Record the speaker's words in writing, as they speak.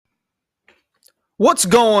What's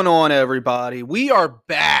going on, everybody? We are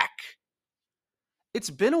back.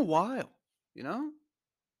 It's been a while, you know?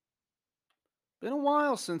 Been a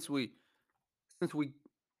while since we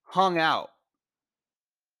hung out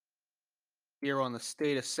here on the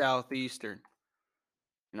state of Southeastern,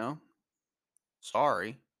 you know?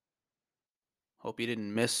 Sorry. Hope you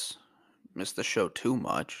didn't miss the show too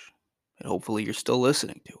much. And hopefully you're still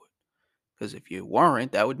listening to it. Because if you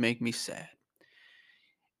weren't, that would make me sad.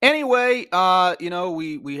 Anyway,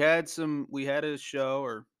 we had a show,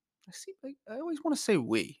 or I always want to say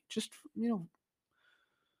we. Just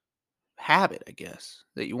habit, I guess,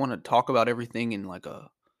 that you want to talk about everything in like a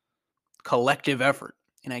collective effort.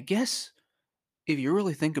 And I guess if you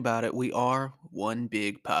really think about it, we are one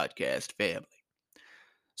big podcast family.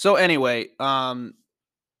 So anyway,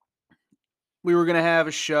 we were gonna have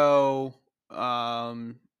a show,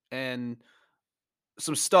 and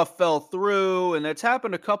some stuff fell through, and it's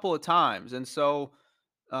happened a couple of times. And so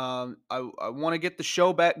I want to get the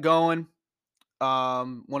show back going.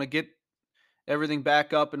 Want to get everything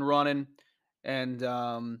back up and running, and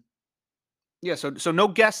yeah. So no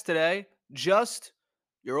guest today, just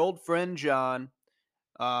your old friend John.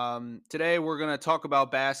 Today we're going to talk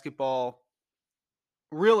about basketball.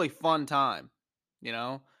 Really fun time. You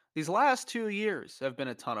know, these last 2 years have been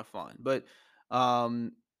a ton of fun, but,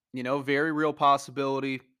 very real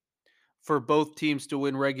possibility for both teams to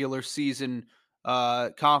win regular season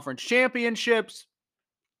conference championships.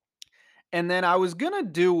 And then I was going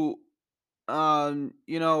to do,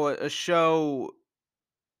 a show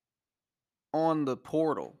on the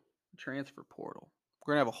portal, transfer portal.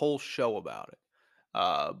 We're going to have a whole show about it.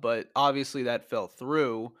 But obviously that fell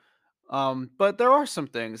through. But there are some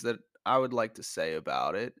things that I would like to say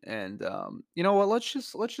about it, and you know what? Let's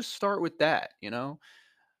just start with that.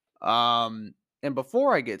 And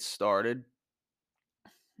before I get started,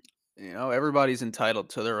 everybody's entitled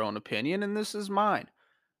to their own opinion, and this is mine.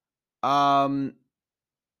 Um,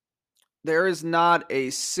 there is not a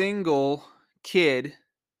single kid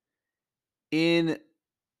in,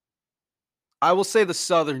 I will say, the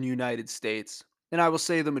southern United States, and I will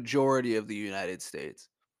say the majority of the United States.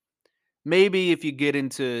 Maybe if you get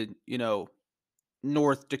into,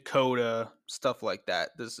 North Dakota, stuff like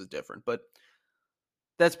that, this is different, but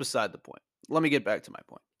that's beside the point. Let me get back to my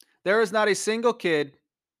point. There is not a single kid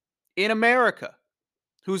in America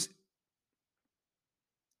who's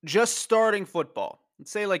just starting football,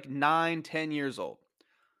 let's say like 9, 10 years old,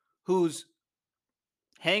 who's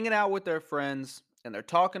hanging out with their friends and they're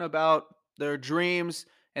talking about their dreams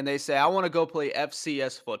and they say, I want to go play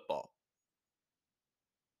FCS football.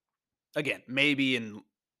 Again, maybe in,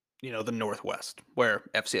 the Northwest where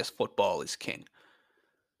FCS football is king.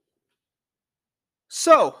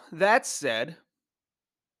 So, that said,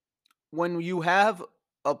 when you have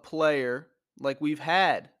a player like we've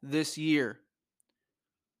had this year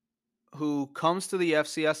who comes to the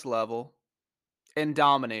FCS level and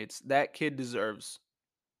dominates, that kid deserves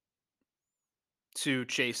to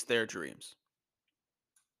chase their dreams.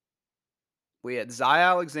 We had Zy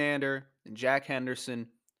Alexander and Jack Henderson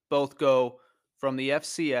both go from the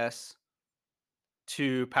FCS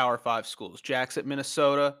to Power 5 schools. Jack's at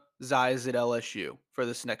Minnesota, Zy's at LSU for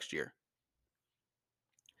this next year.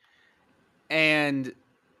 And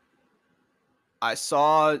I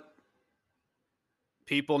saw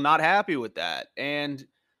people not happy with that. And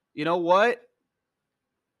you know what?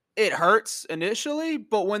 It hurts initially,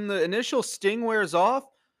 but when the initial sting wears off,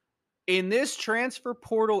 in this transfer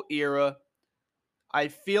portal era, I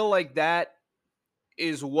feel like that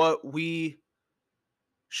is what we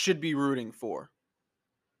should be rooting for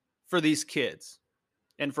these kids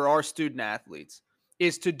and for our student athletes,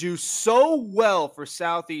 is to do so well for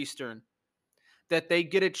Southeastern that they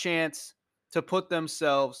get a chance to put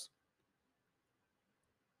themselves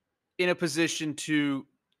in a position to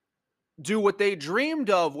do what they dreamed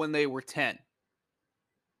of when they were 10.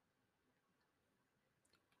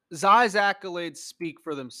 Zy's accolades speak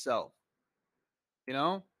for themselves.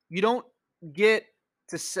 You don't get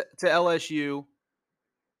to LSU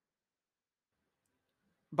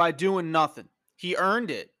by doing nothing. He earned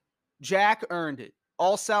it. Jack earned it.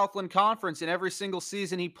 All Southland Conference in every single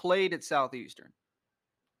season he played at Southeastern.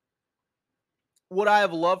 Would I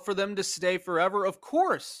have loved for them to stay forever? Of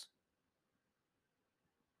course.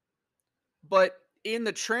 But in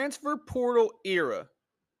the transfer portal era,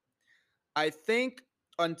 I think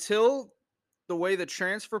until the way the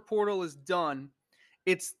transfer portal is done,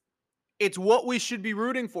 it's what we should be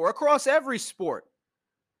rooting for across every sport.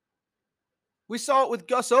 We saw it with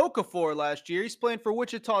Gus Okafor last year. He's playing for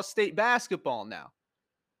Wichita State basketball now.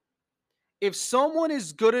 If someone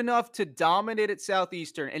is good enough to dominate at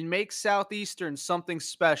Southeastern and make Southeastern something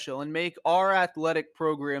special and make our athletic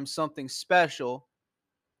program something special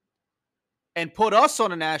and put us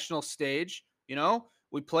on a national stage,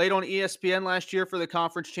 we played on ESPN last year for the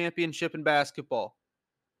conference championship in basketball.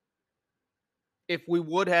 If we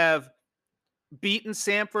would have beaten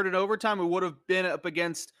Samford in overtime, we would have been up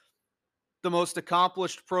against the most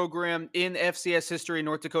accomplished program in FCS history,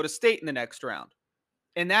 North Dakota State, in the next round.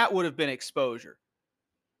 And that would have been exposure.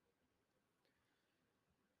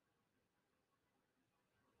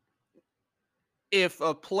 If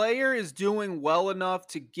a player is doing well enough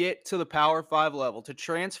to get to the Power 5 level, to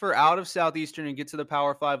transfer out of Southeastern and get to the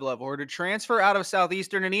Power 5 level, or to transfer out of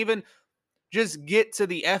Southeastern and even just get to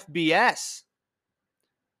the FBS,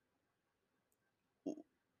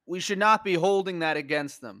 we should not be holding that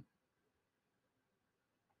against them.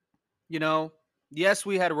 Yes,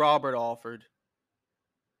 we had Robert Alford.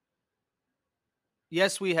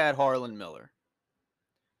 Yes, we had Harlan Miller.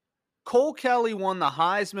 Cole Kelly won the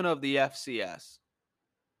Heisman of the FCS.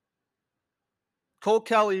 Cole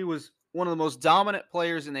Kelly was one of the most dominant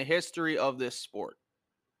players in the history of this sport.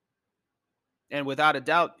 And without a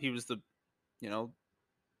doubt, he was the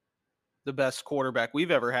best quarterback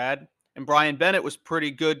we've ever had. And Brian Bennett was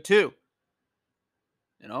pretty good too.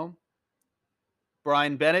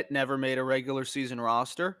 Brian Bennett never made a regular season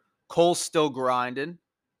roster. Cole's still grinding.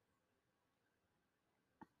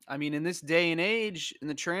 I mean, in this day and age, in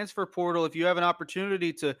the transfer portal, if you have an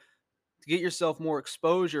opportunity to get yourself more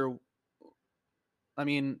exposure, I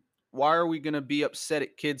mean, why are we going to be upset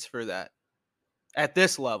at kids for that at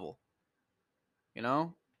this level?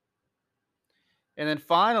 And then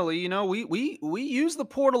finally, we use the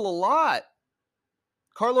portal a lot.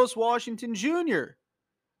 Carlos Washington Jr.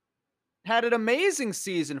 had an amazing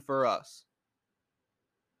season for us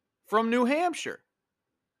from New Hampshire.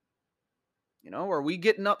 Are we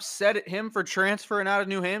getting upset at him for transferring out of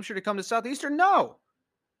New Hampshire to come to Southeastern? No.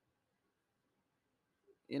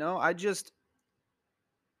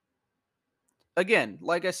 Again,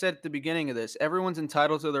 like I said at the beginning of this, everyone's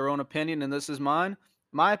entitled to their own opinion, and this is mine.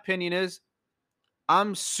 My opinion is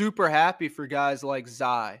I'm super happy for guys like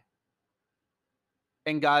Zai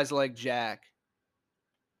and guys like Jack.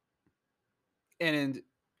 And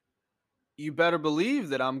you better believe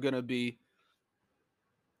that I'm going to be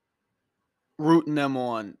rooting them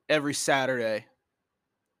on every Saturday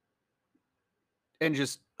and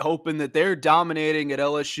just hoping that they're dominating at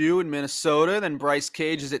LSU and Minnesota. Then Bryce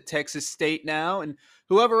Cage is at Texas State now, and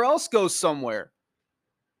whoever else goes somewhere,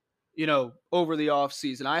 over the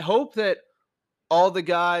offseason. I hope that all the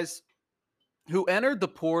guys who entered the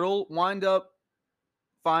portal wind up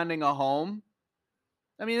finding a home.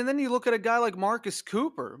 I mean, and then you look at a guy like Marcus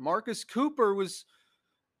Cooper. Marcus Cooper was,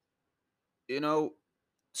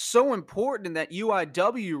 so important in that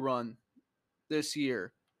UIW run this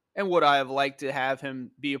year. And would I have liked to have him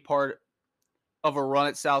be a part of a run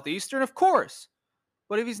at Southeastern? Of course.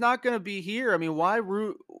 But if he's not going to be here, I mean, why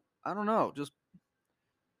root? I don't know.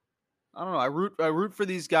 I don't know. I root for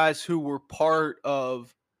these guys who were part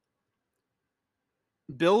of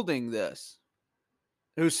building this,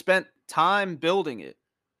 who spent time building it.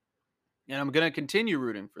 And I'm going to continue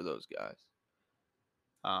rooting for those guys.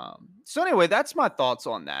 So anyway, that's my thoughts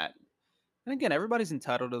on that. And again, everybody's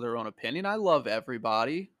entitled to their own opinion. I love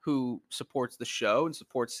everybody who supports the show and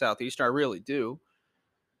supports Southeastern. I really do.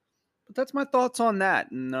 But that's my thoughts on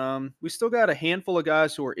that. And we still got a handful of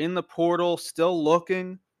guys who are in the portal, still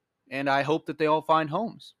looking. And I hope that they all find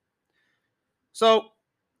homes. So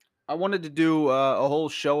I wanted to do a whole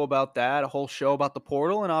show about that, a whole show about the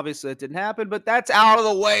portal. And obviously it didn't happen, but that's out of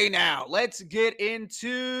the way now. Let's get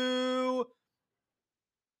into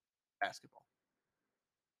basketball.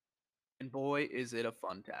 And boy, is it a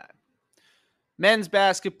fun time. Men's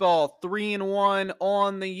basketball 3-1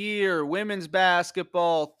 on the year. Women's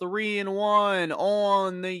basketball 3-1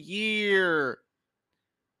 on the year.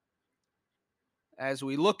 As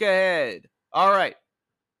we look ahead, all right.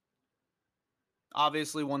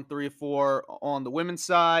 Obviously, 1-3-4 on the women's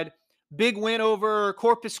side. Big win over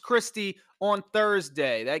Corpus Christi on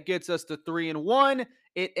Thursday. That gets us to 3-1.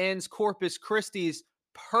 It ends Corpus Christi's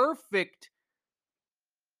perfect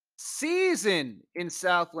season in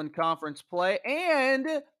Southland Conference play,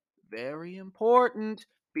 and very important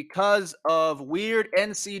because of weird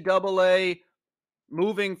NCAA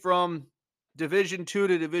moving from Division II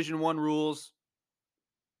to Division I rules.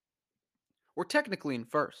 We're technically in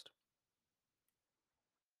first.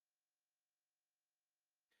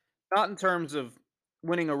 Not in terms of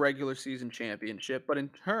winning a regular season championship, but in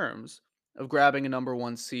terms of grabbing a number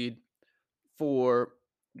one seed for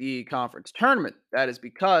the conference tournament. That is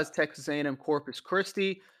because Texas A&M Corpus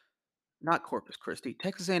Christi, not Corpus Christi,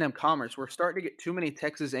 Texas A&M Commerce. We're starting to get too many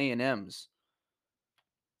Texas A&Ms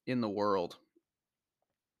in the world.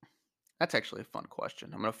 That's actually a fun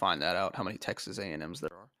question. I'm going to find that out, how many Texas A&Ms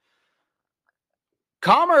there are.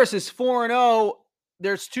 Commerce is 4-0.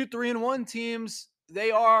 There's two 3-1 teams.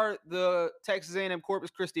 They are the Texas A&M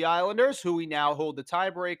Corpus Christi Islanders, who we now hold the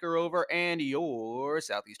tiebreaker over, and your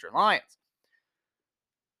Southeastern Lions.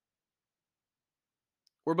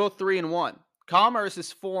 We're both 3-1. Commerce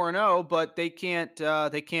is 4-0, but they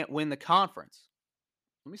can't win the conference.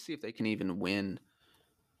 Let me see if they can even win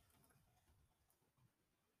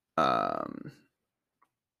the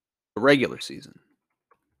regular season.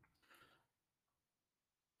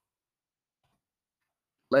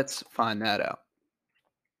 Let's find that out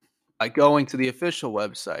by going to the official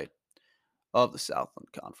website of the Southland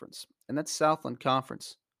Conference, and that's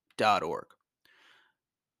southlandconference.org.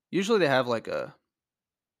 Usually they have like an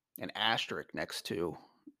asterisk next to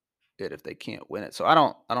it if they can't win it. So I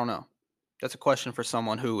don't know. That's a question for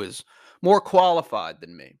someone who is more qualified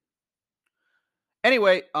than me.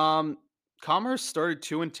 Anyway, Commerce started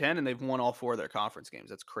 2-10 and they've won all four of their conference games.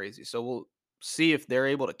 That's crazy. So we'll see if they're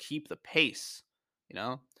able to keep the pace, you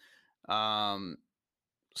know.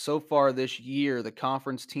 So far this year, the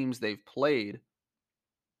conference teams they've played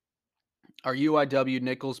are UIW,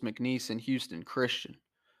 Nichols, McNeese, and Houston Christian.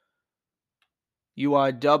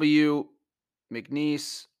 UIW,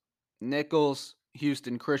 McNeese, Nichols,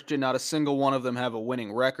 Houston Christian. Not a single one of them have a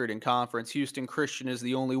winning record in conference. Houston Christian is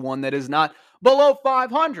the only one that is not below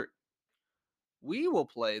 500. We will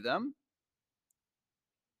play them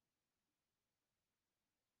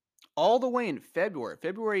all the way in February.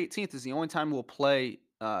 February 18th is the only time we'll play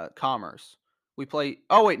Commerce. We play,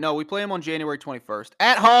 oh wait, no, we play them on January 21st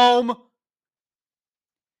at home.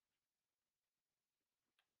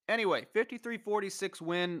 Anyway, 53-46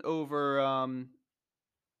 win over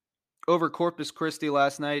Corpus Christi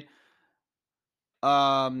last night.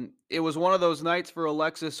 It was one of those nights for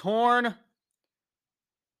Alexis Horn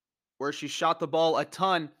where she shot the ball a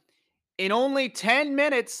ton. In only 10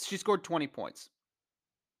 minutes, she scored 20 points.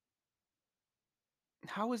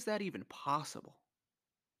 How is that even possible?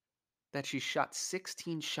 That she shot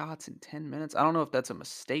 16 shots in 10 minutes? I don't know if that's a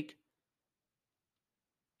mistake.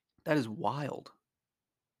 That is wild.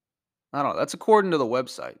 I don't know. That's according to the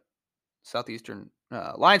website, Southeastern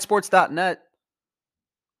Lionsports.net.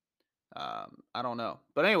 I don't know.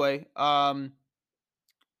 But anyway, for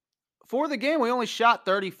the game, we only shot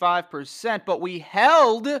 35%, but we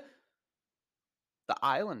held the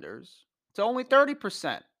Islanders to only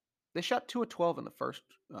 30%. They shot 2 of 12 in the first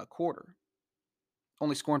quarter,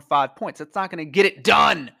 only scoring 5 points. That's not going to get it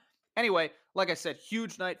done. Anyway, like I said,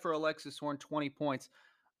 huge night for Alexis Horn, 20 points.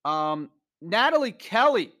 Natalie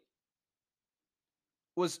Kelly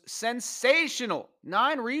was sensational.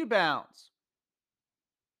 9 rebounds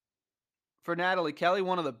for Natalie Kelly,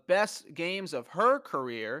 one of the best games of her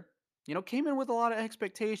career. You know, came in with a lot of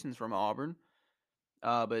expectations from Auburn,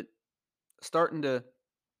 but starting to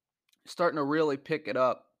really pick it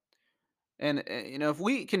up. And you know, if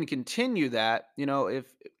we can continue that, you know,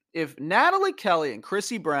 if Natalie Kelly and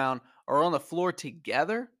Chrissy Brown are on the floor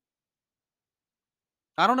together,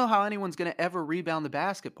 I don't know how anyone's going to ever rebound the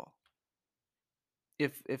basketball.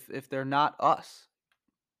 If they're not us.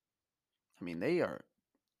 I mean, they are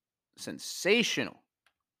sensational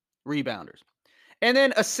rebounders. And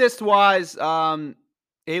then assist-wise,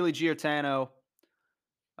 Haley Giordano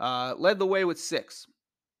led the way with 6.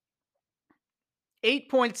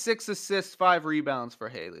 8.6 assists, 5 rebounds for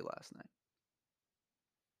Haley last night.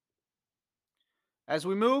 As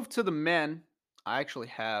we move to the men, I actually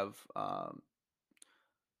have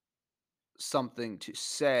something to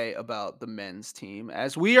say about the men's team,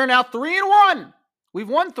 as we are now 3-1. We've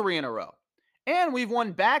won 3 in a row. And we've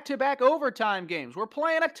won back-to-back overtime games. We're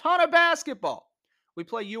playing a ton of basketball. We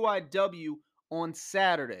play UIW on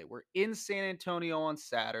Saturday. We're in San Antonio on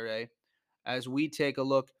Saturday as we take a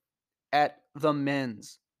look at the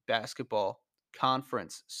men's basketball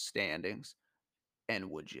conference standings. And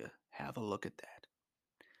would you have a look at that?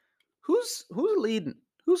 Who's leading?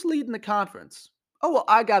 Who's leading the conference? Oh, well,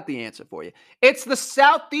 I got the answer for you. It's the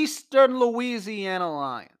Southeastern Louisiana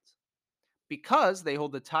Lions, because they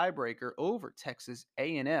hold the tiebreaker over Texas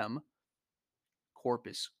A&M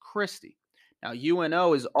Corpus Christi. Now,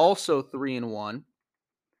 UNO is also 3-1.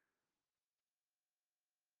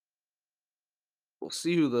 We'll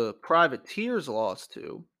see who the Privateers lost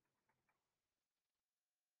to.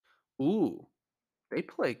 Ooh, they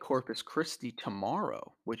play Corpus Christi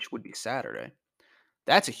tomorrow, which would be Saturday.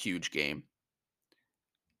 That's a huge game.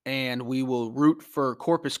 And we will root for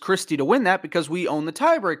Corpus Christi to win that because we own the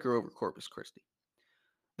tiebreaker over Corpus Christi.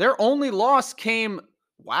 Their only loss came,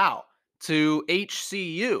 wow, to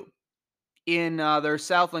HCU in their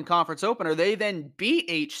Southland Conference opener. They then beat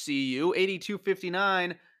HCU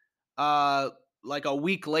 82-59 like a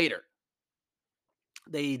week later.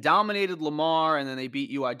 They dominated Lamar, and then they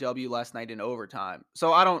beat UIW last night in overtime.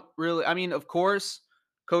 So I don't really, I mean, of course,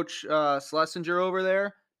 Coach Schlesinger over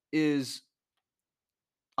there is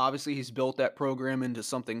obviously he's built that program into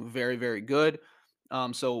something very, very good.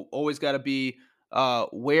 So always got to be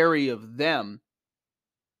wary of them.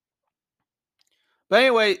 But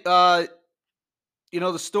anyway, the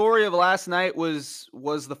story of last night was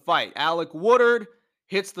the fight. Alec Woodard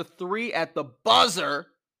hits the 3 at the buzzer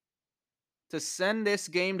to send this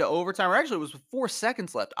game to overtime. Or actually, it was 4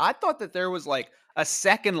 seconds left. I thought that there was like a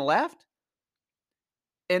second left.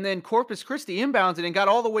 And then Corpus Christi inbounds it and got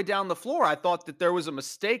all the way down the floor. I thought that there was a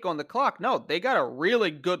mistake on the clock. No, they got a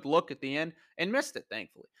really good look at the end and missed it,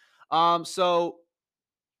 thankfully. So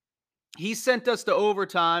he sent us to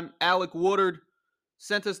overtime. Alec Woodard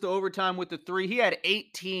sent us to overtime with the 3. He had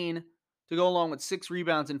 18 to go along with 6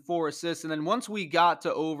 rebounds and 4 assists. And then once we got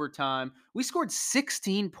to overtime, we scored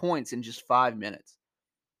 16 points in just 5 minutes.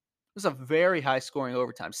 It was a very high scoring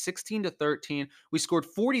overtime, 16-13. We scored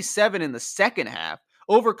 47 in the second half,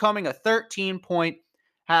 overcoming a 13-point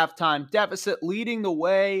halftime deficit. Leading the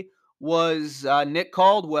way was Nick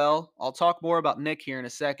Caldwell. I'll talk more about Nick here in a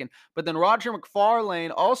second. But then Roger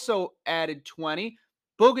McFarlane also added 20.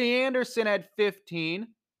 Boogie Anderson had 15.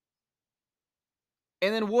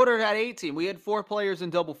 And then Woodard had 18. We had 4 players in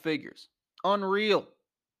double figures. Unreal.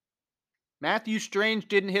 Matthew Strange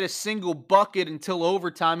didn't hit a single bucket until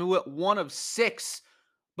overtime. He went 1 of 6.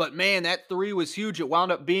 But man, that 3 was huge. It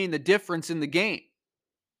wound up being the difference in the game.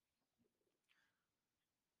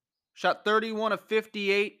 Shot 31 of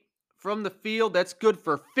 58 from the field. That's good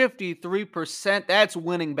for 53%. That's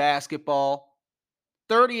winning basketball.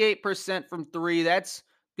 38% from 3. That's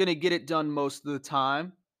going to get it done most of the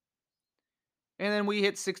time. And then we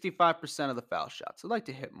hit 65% of the foul shots. I'd like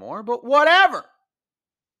to hit more, but whatever.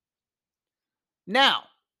 Now,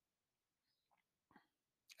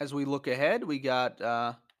 as we look ahead, we got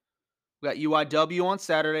UIW on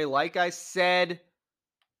Saturday. Like I said,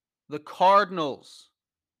 the Cardinals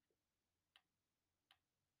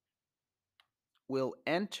will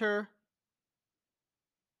enter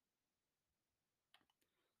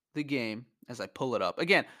the game as I pull it up.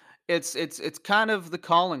 Again, it's kind of the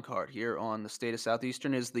calling card here on the State of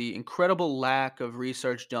Southeastern is the incredible lack of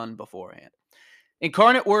research done beforehand.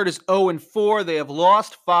 Incarnate Word is 0-4. They have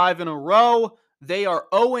lost 5 in a row. They are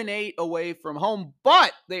 0-8 away from home,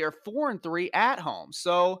 but they are 4-3 at home.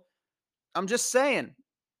 So I'm just saying,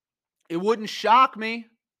 it wouldn't shock me.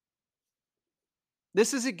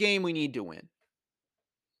 This is a game we need to win,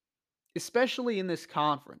 especially in this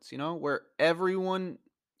conference, where everyone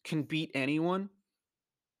can beat anyone.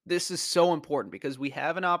 This is so important because we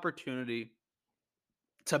have an opportunity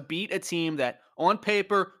to beat a team that on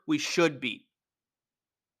paper we should beat.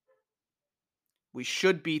 We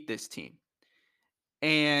should beat this team.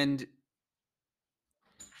 And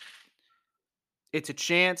it's a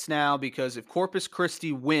chance now because if Corpus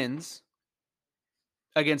Christi wins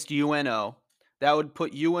against UNO, that would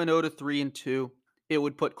put UNO to 3-2. It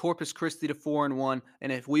would put Corpus Christi to 4-1.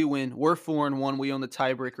 And if we win, we're 4-1. We own the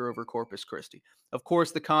tiebreaker over Corpus Christi. Of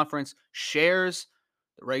course, the conference shares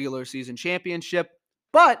the regular season championship,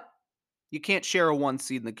 but you can't share a 1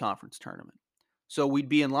 seed in the conference tournament. So we'd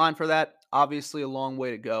be in line for that. Obviously, a long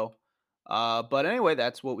way to go. But anyway,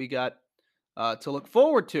 that's what we got to look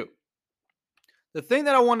forward to. The thing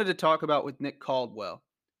that I wanted to talk about with Nick Caldwell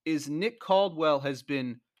is Nick Caldwell has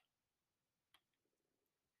been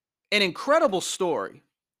an incredible story.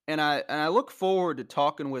 And I look forward to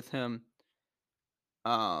talking with him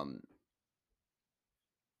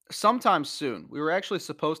sometime soon. We were actually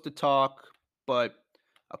supposed to talk, but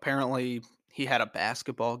apparently he had a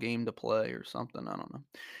basketball game to play or something. I don't know.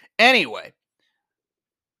 Anyway,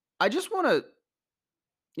 I just want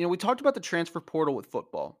to, we talked about the transfer portal with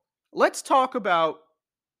football. Let's talk about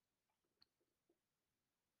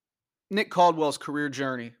Nick Caldwell's career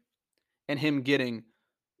journey and him getting,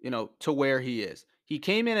 to where he is. He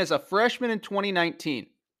came in as a freshman in 2019.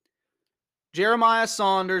 Jeremiah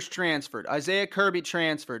Saunders transferred. Isaiah Kirby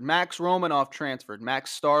transferred. Max Romanoff transferred.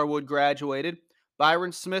 Max Starwood graduated.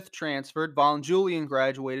 Byron Smith transferred. Vaughn Julian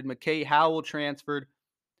graduated. McKay Howell transferred.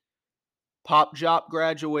 Pop Jop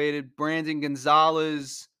graduated. Brandon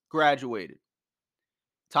Gonzalez graduated.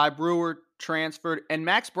 Ty Brewer transferred. And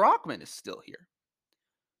Max Brockman is still here.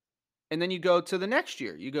 And then you go to the next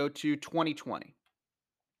year. You go to 2020.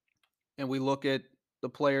 and we look at the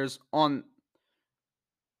players on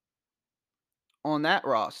that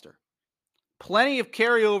roster. Plenty of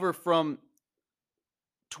carryover from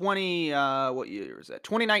 20 what year is that?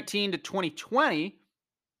 2019 to 2020.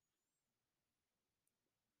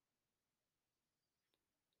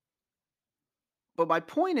 But my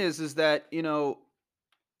point is that,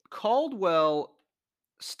 Caldwell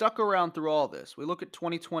stuck around through all this. We look at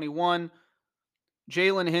 2021,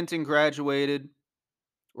 Jalen Hinton graduated,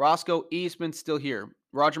 Roscoe Eastman still here,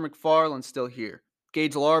 Roger McFarland still here,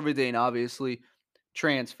 Gage Larvadane obviously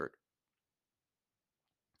transferred.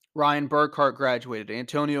 Ryan Burkhart graduated,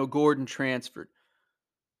 Antonio Gordon transferred,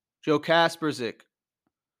 Joe Kasperzik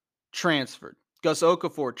transferred, Gus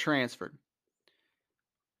Okafor transferred.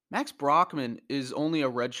 Max Brockman is only a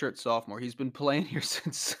redshirt sophomore. He's been playing here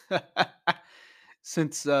since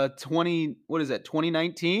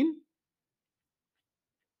 2019?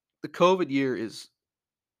 The COVID year is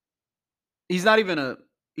he's not even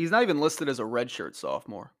listed as a redshirt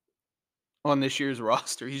sophomore on this year's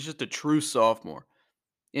roster. He's just a true sophomore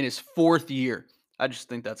in his 4th year. I just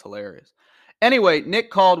think that's hilarious. Anyway,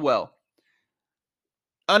 Nick Caldwell.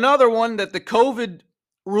 Another one that the COVID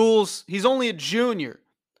rules, he's only a junior.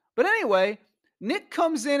 But anyway, Nick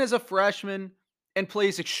comes in as a freshman and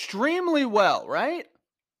plays extremely well, right?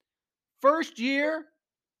 First year,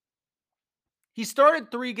 he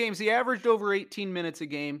started 3 games. He averaged over 18 minutes a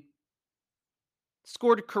game.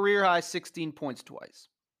 Scored a career high 16 points twice.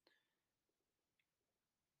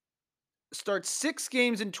 Starts 6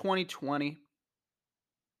 games in 2020.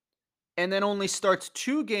 And then only starts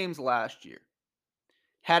 2 games last year.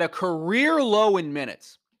 Had a career low in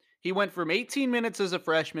minutes. He went from 18 minutes as a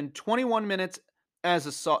freshman, 21 minutes in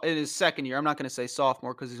his second year. I'm not going to say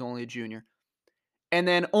sophomore because he's only a junior. And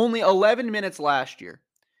then only 11 minutes last year.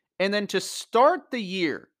 And then to start the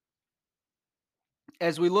year,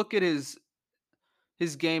 as we look at his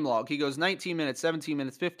game log, he goes 19 minutes, 17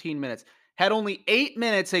 minutes, 15 minutes. Had only 8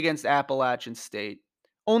 minutes against Appalachian State.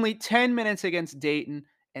 Only 10 minutes against Dayton.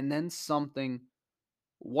 And then something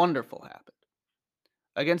wonderful happened.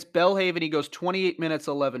 Against Belhaven, he goes 28 minutes,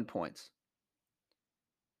 11 points.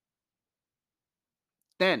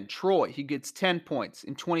 Then Troy, he gets 10 points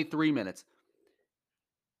in 23 minutes.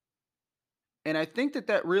 And I think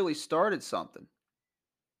that really started something.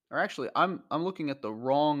 Or actually, I'm looking at the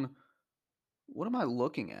wrong. What am I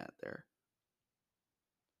looking at there?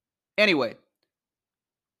 Anyway,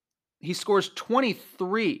 he scores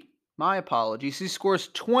 23. My apologies. He scores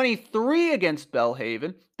 23 against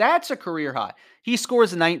Belhaven. That's a career high. He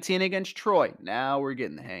scores 19 against Troy. Now we're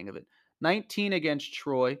getting the hang of it. 19 against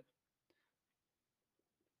Troy.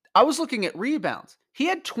 I was looking at rebounds. He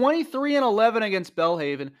had 23 and 11 against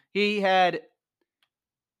Belhaven. He had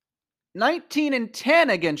 19 and 10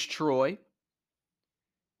 against Troy.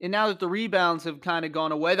 And now that the rebounds have kind of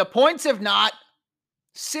gone away, the points have not.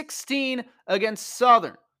 16 against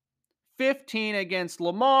Southern. 15 against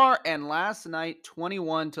Lamar, and last night,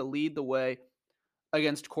 21 to lead the way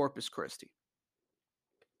against Corpus Christi.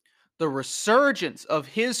 The resurgence of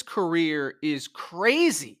his career is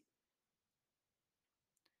crazy.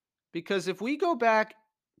 Because if we go back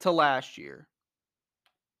to last year,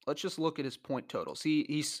 let's just look at his point totals.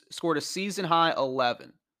 He scored a season high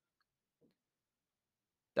 11.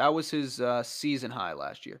 That was his season high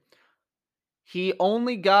last year. He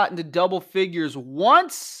only got into double figures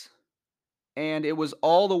once, and it was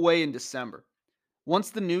all the way in December. Once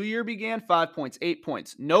the new year began, 5 points, 8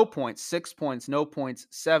 points, no points, 6 points, no points,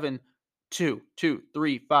 7, 2, 2,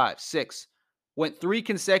 3, 5, 6. Went 3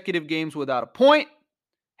 consecutive games without a point.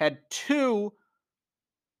 Had 2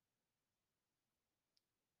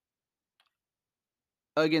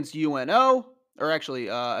 against UNO, or actually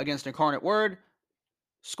against Incarnate Word.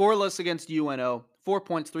 Scoreless against UNO. 4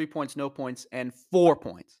 points, 3 points, no points, and 4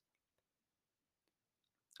 points.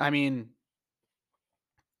 I mean,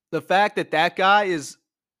 the fact that guy has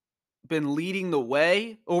been leading the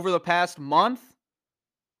way over the past month,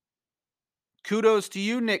 kudos to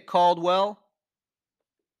you, Nick Caldwell.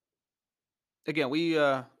 Again,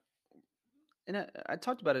 and I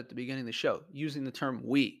talked about it at the beginning of the show, using the term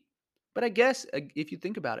we. But I guess if you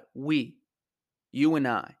think about it, we, you and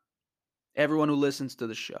I, everyone who listens to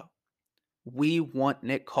the show, we want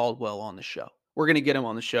Nick Caldwell on the show. We're going to get him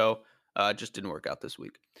on the show. Just didn't work out this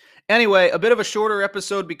week. Anyway, a bit of a shorter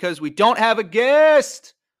episode because we don't have a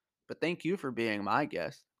guest. But thank you for being my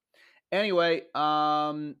guest. Anyway,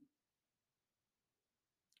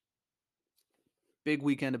 big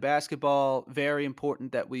weekend of basketball. Very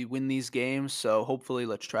important that we win these games. So hopefully,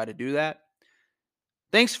 let's try to do that.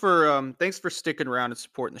 Thanks for sticking around and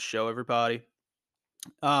supporting the show, everybody.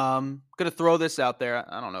 Gonna throw this out there.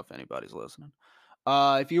 I don't know if anybody's listening.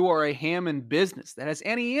 If you are a Hammond business that has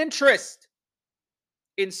any interest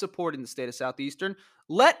in supporting the state of Southeastern,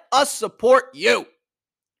 let us support you.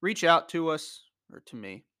 Reach out to us or to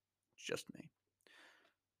me. It's just me.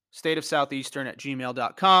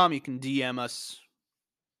 stateofsoutheastern@gmail.com. You can DM us.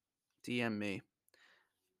 DM me.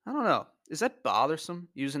 I don't know. Is that bothersome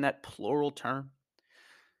using that plural term?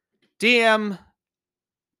 DM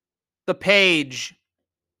the page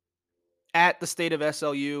at the state of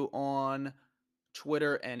SLU on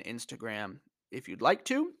Twitter and Instagram if you'd like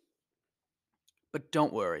to. But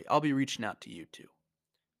don't worry, I'll be reaching out to you too.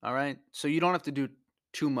 All right? So you don't have to do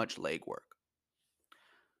too much legwork.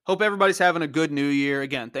 Hope everybody's having a good new year.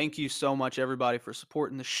 Again, thank you so much, everybody, for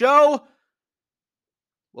supporting the show.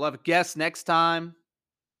 We'll have a guest next time,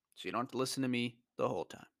 so you don't have to listen to me the whole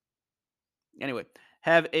time. Anyway,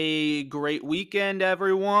 have a great weekend,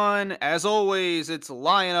 everyone. As always, it's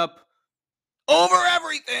Lion Up over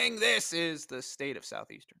everything. This is the state of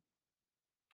Southeastern.